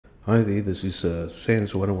Hi there, this is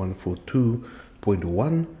SANS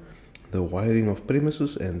 10142.1, the wiring of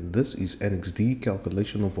premises, and this is Annex D,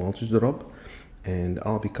 calculation of voltage drop, and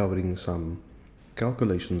I'll be covering some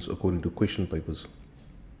calculations according to question papers.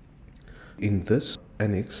 In this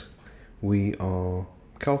annex, we are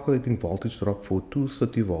calculating voltage drop for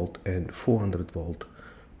 230 volt and 400 volt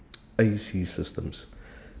AC systems.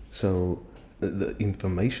 So the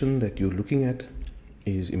information that you're looking at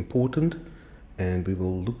is important, and we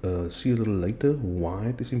will see a little later why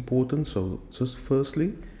it is important. So just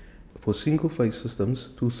firstly, for single phase systems,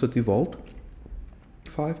 230 volt,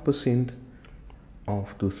 5%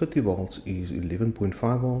 of 230 volts is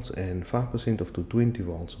 11.5 volts, and 5% of 220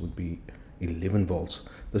 volts would be 11 volts.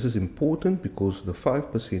 This is important because the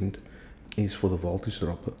 5% is for the voltage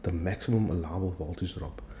drop, the maximum allowable voltage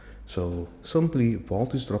drop. So simply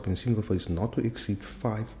voltage drop in single phase not to exceed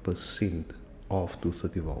 5% of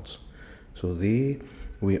 230 volts. So there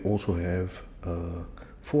we also have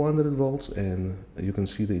 400 volts, and you can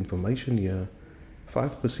see the information here.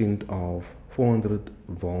 5% of 400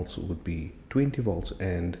 volts would be 20 volts,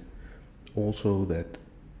 and also that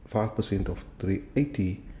 5% of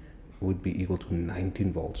 380 would be equal to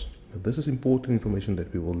 19 volts. Now, this is important information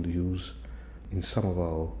that we will use in some of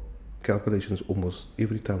our calculations almost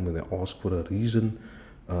every time when they ask for a reason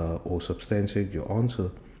or substantiate your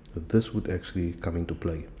answer. This would actually come into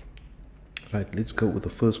play. Right, let's go with the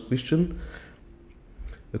first question.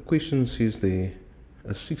 The question says there, a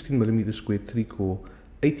 16mm squared 3-core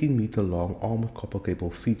 18 meter long armored copper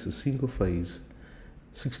cable feeds a single phase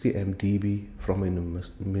 60 amp dB from a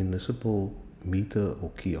municipal meter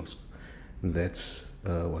or kiosk. That's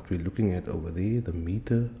what we're looking at over there, the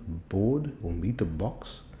meter board or meter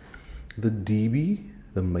box. The dB,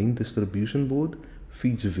 the main distribution board,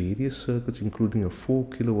 feeds various circuits including a 4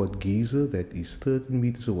 kilowatt geyser that is 13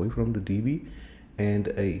 meters away from the dB, and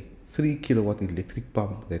a 3 kilowatt electric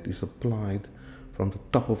pump that is applied from the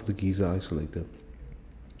top of the geyser isolator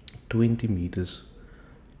 20 meters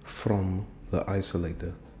from the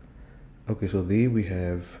isolator. Okay, so there we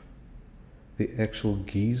have the actual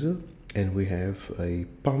geyser, and we have a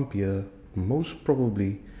pump here, most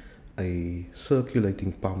probably a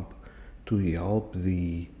circulating pump to help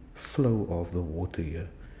the flow of the water here.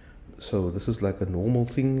 So this is like a normal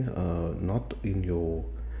thing, not in your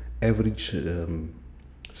average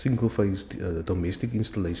single phase domestic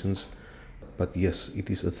installations, but yes,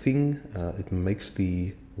 it is a thing. It makes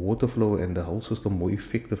the water flow and the whole system more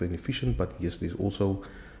effective and efficient, but yes, there's also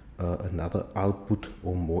another output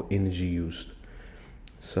or more energy used.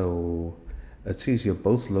 So it says here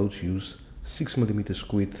both loads use 6mm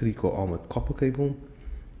squared 3-core armored copper cable.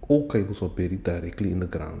 All cables are buried directly in the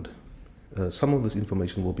ground. Some of this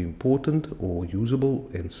information will be important or usable,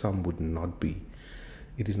 and some would not be.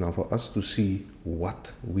 It is now for us to see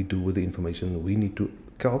what we do with the information. We need to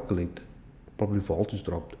calculate probably voltage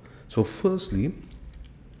dropped. So firstly,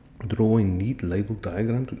 draw a neat label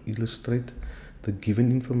diagram to illustrate the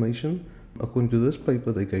given information. According to this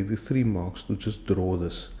paper, they gave you 3 marks to just draw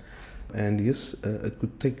this. And yes, it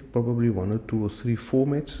could take probably 1 or 2 or 3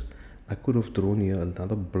 formats. I could have drawn here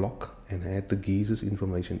another block and had the geysers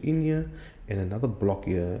information in here, and another block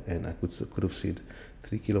here, and I could have said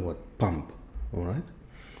 3 kilowatt pump. All right,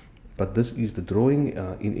 but this is the drawing.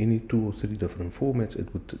 In any 2 or 3 different formats,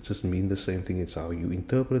 it would just mean the same thing. It's how you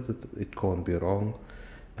interpret it. It can't be wrong.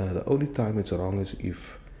 The only time it's wrong is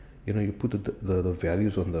if you put the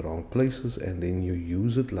values on the wrong places, and then you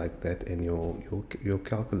use it like that, and your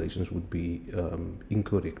calculations would be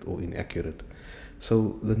incorrect or inaccurate.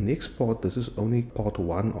 So the next part, this is only part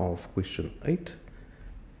 1 of question 8.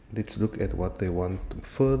 Let's look at what they want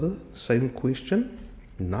further. Same question.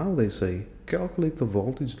 Now they say calculate the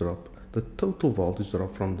voltage drop, the total voltage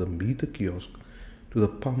drop from the meter kiosk to the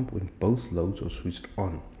pump when both loads are switched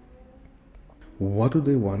on. What do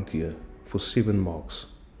they want here for 7 marks?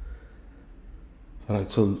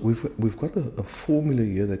 Alright, so we've got a formula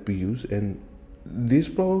here that we use, and there's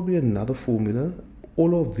probably another formula.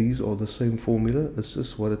 All of these are the same formula. It's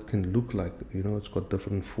just what it can look like. It's got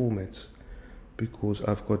different formats, because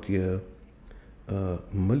I've got here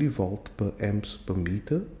millivolt per amps per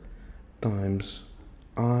meter times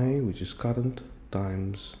I, which is current,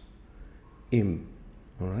 times M.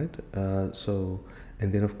 All right.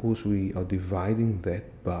 And then of course we are dividing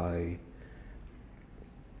that by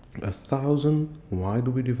 1,000. Why do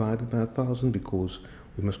we divide it by 1,000? Because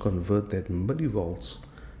we must convert that millivolts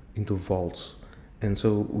into volts. And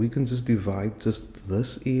so we can just divide just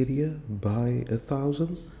this area by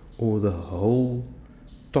 1,000, or the whole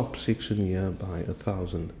top section here by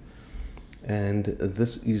 1,000. And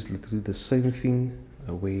this is literally the same thing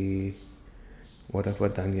where what have I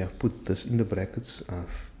done here? I've put this in the brackets.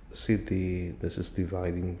 I've said there this is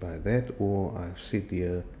dividing by that, or I've said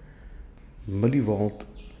here millivolt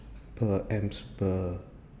per amps per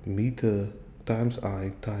meter times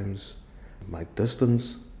I times my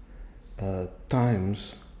distance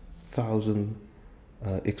times 1000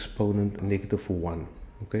 exponent negative 1.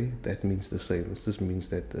 Okay, that means the same. This means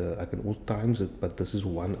that I can all times it, but this is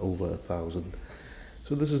 1 over 1000.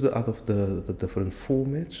 So this is the different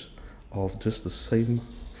formats of just the same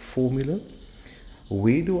formula.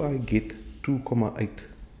 Where do I get 2,8?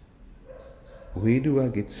 Where do I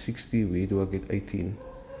get 60? Where do I get 18?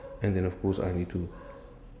 And then of course I need to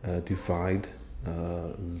divide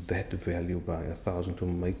that value by 1000 to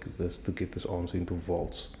make this, to get this answer into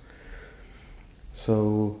volts.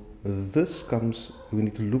 So this comes, we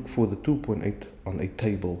need to look for the 2.8 on a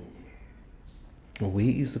table. Where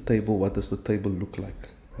is the table? What does the table look like?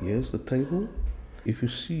 Here's the table. If you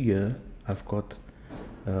see here, I've got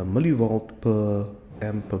millivolt per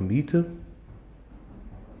amp per meter.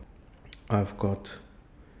 I've got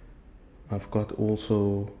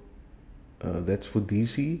also that's for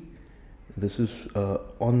DC. This is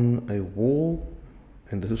on a wall,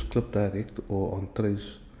 and this is clip direct or on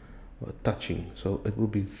trace touching. So it will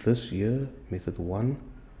be this here, method 1.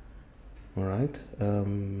 Alright,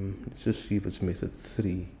 let's just see if it's method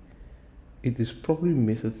 3. It is probably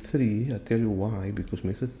method 3. I'll tell you why. Because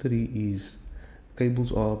method 3 is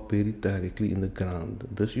cables are buried directly in the ground.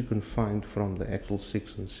 This you can find from the actual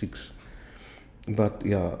section 6. But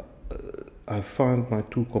yeah, I found my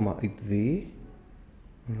 2,8 there.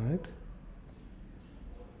 Alright,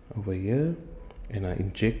 over here, and I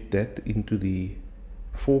inject that into the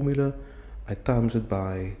formula. I times it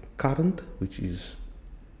by current, which is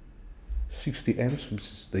 60 amps, which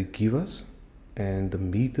is they give us, and the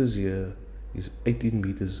meters here is 18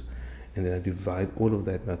 meters, and then I divide all of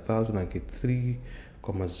that by 1000. I get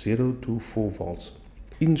 3,024 volts.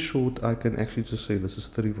 In short, I can actually just say this is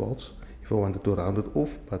 3 volts if I wanted to round it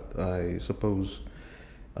off, but I suppose,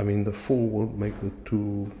 I mean, the 4 won't make the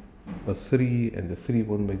 2 a 3, and the 3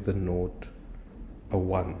 won't make the 0 a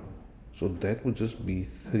 1. So that would just be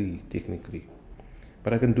 3 technically.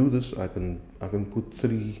 But I can do this. I can put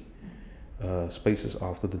 3 spaces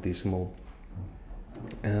after the decimal.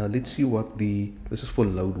 Let's see what this is for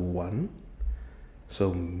load 1.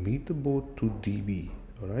 So meter board to dB.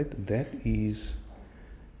 All right, that is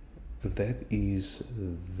that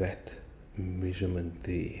measurement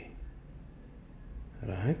there.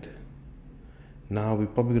 Right, now we're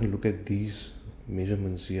probably going to look at these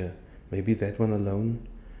measurements here, maybe that one alone,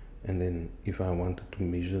 and then if I wanted to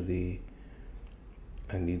measure the,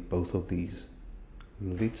 I need both of these.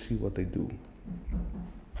 Let's see what they do.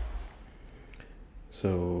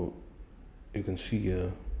 So you can see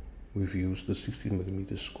here we've used the 16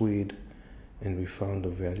 millimeters squared, and we found the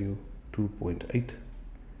value 2.8,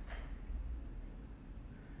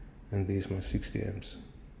 and there's my 60 amps,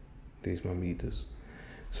 there's my meters.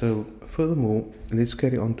 So furthermore, let's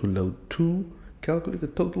carry on to load 2. Calculate the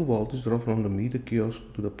total voltage drop from the meter kiosk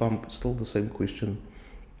to the pump. Still the same question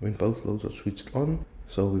when both loads are switched on.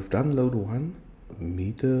 So we've done load 1,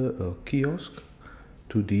 meter kiosk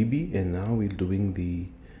to dB, and now we're doing the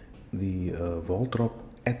volt drop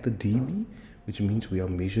at the dB, which means we are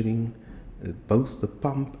measuring both the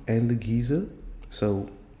pump and the geyser. So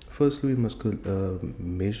firstly we must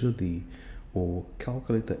measure or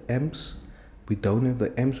calculate the amps. We don't have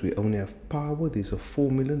the amps, we only have power. There's a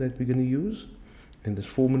formula that we're going to use, and this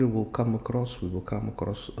formula we will come across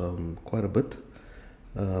quite a bit.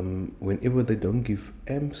 Whenever they don't give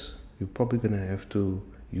amps, you're probably going to have to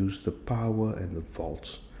use the power and the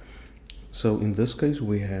volts. So in this case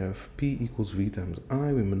we have P equals V times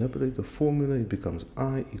I. We manipulate the formula, it becomes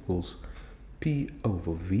I equals P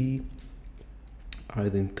over V. I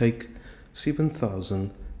then take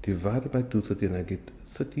 7000 divided by 230, and I get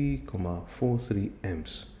 30,43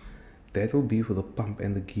 amps. That will be for the pump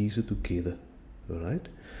and the geyser together. Alright,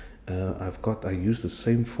 I use the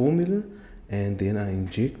same formula, and then I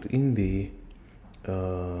inject in there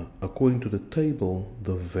according to the table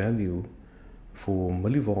the value for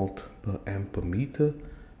millivolt per amp per meter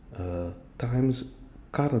times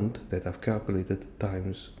current that I've calculated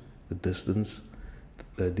times the distance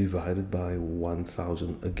divided by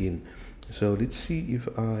 1000 again. So let's see if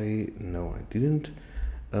no, I didn't.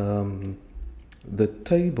 The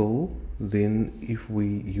table, then if we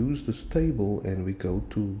use this table and we go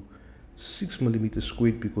to 6 millimeters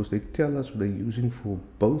squared, because they tell us they're using for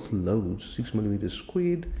both loads 6 millimeters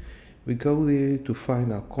squared, we go there to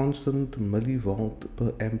find our constant millivolt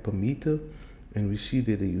per amp per meter, and we see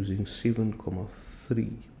that they're using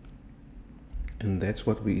 7,3. And that's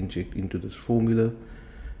what we inject into this formula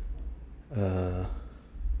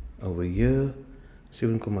over here.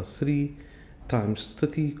 7,3 times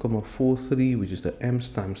 30,43, which is the amps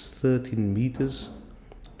times 13 meters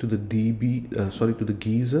to the to the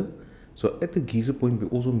geyser. So at the geyser point, we're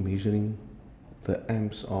also measuring the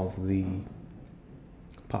amps of the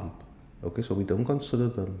pump. Okay, so we don't consider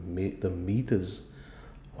the meters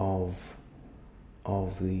of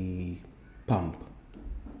the pump.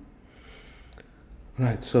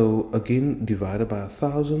 Right, so again, divided by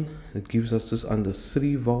 1,000, it gives us just under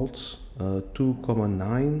 3 volts,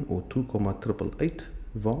 2,9 or 2,888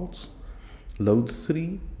 volts. Load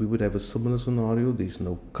 3, we would have a similar scenario. There's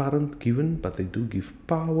no current given, but they do give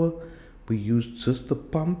power. We use just the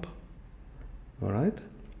pump, all right?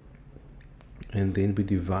 And then we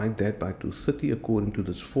divide that by 230 according to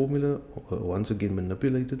this formula, once again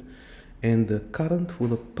manipulated. And the current for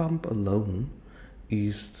the pump alone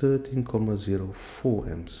is 13,04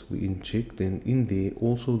 amps. We inject then in there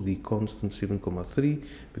also the constant 7,3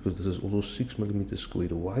 because this is also 6 millimeters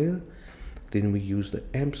squared wire. Then we use the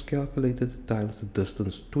amps calculated times the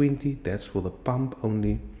distance 20. That's for the pump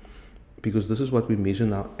only, because this is what we measure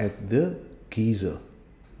now at the geyser.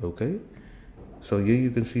 Okay, so here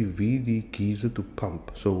you can see VD geyser to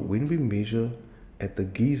pump. So when we measure at the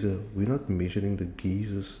geyser, we're not measuring the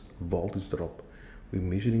geyser's voltage drop, we're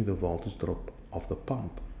measuring the voltage drop of the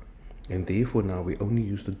pump, and therefore now we only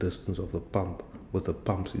use the distance of the pump with the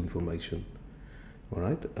pump's information. All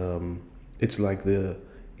right, it's like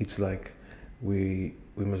we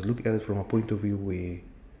must look at it from a point of view where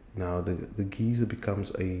now the geyser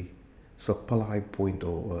becomes a supply point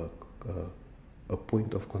or a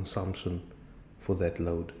point of consumption for that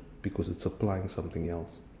load because it's supplying something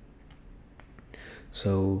else.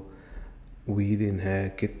 So we then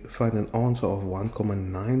find an answer of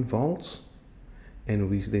 1,9 volts, and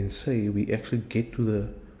we then say we actually get to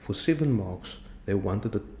for 7 marks, they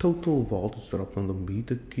wanted the total voltage drop from the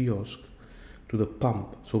meter kiosk to the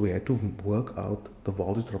pump. So we had to work out the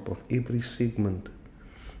voltage drop of every segment.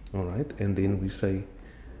 All right, and then we say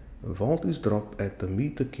voltage drop at the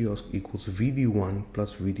meter kiosk equals VD1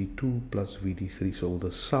 plus VD2 plus VD3. So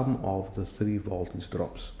the sum of the 3 voltage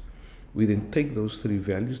drops. We then take those 3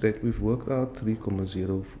 values that we've worked out,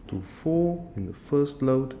 3,024 in the first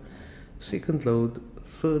load, second load,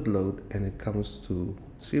 third load, and it comes to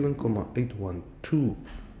 7,812.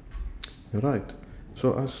 Right,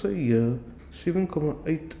 so I say here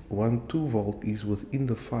 7,812 volt is within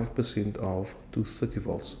the 5% of 230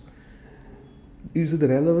 volts. Is it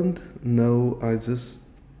relevant? No, I just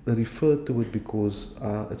refer to it because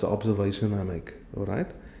it's an observation I make. All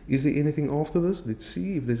right. Is there anything after this? Let's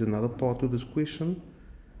see if there's another part to this question.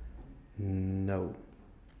 No.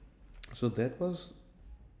 So that was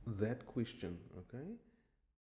that question. Okay.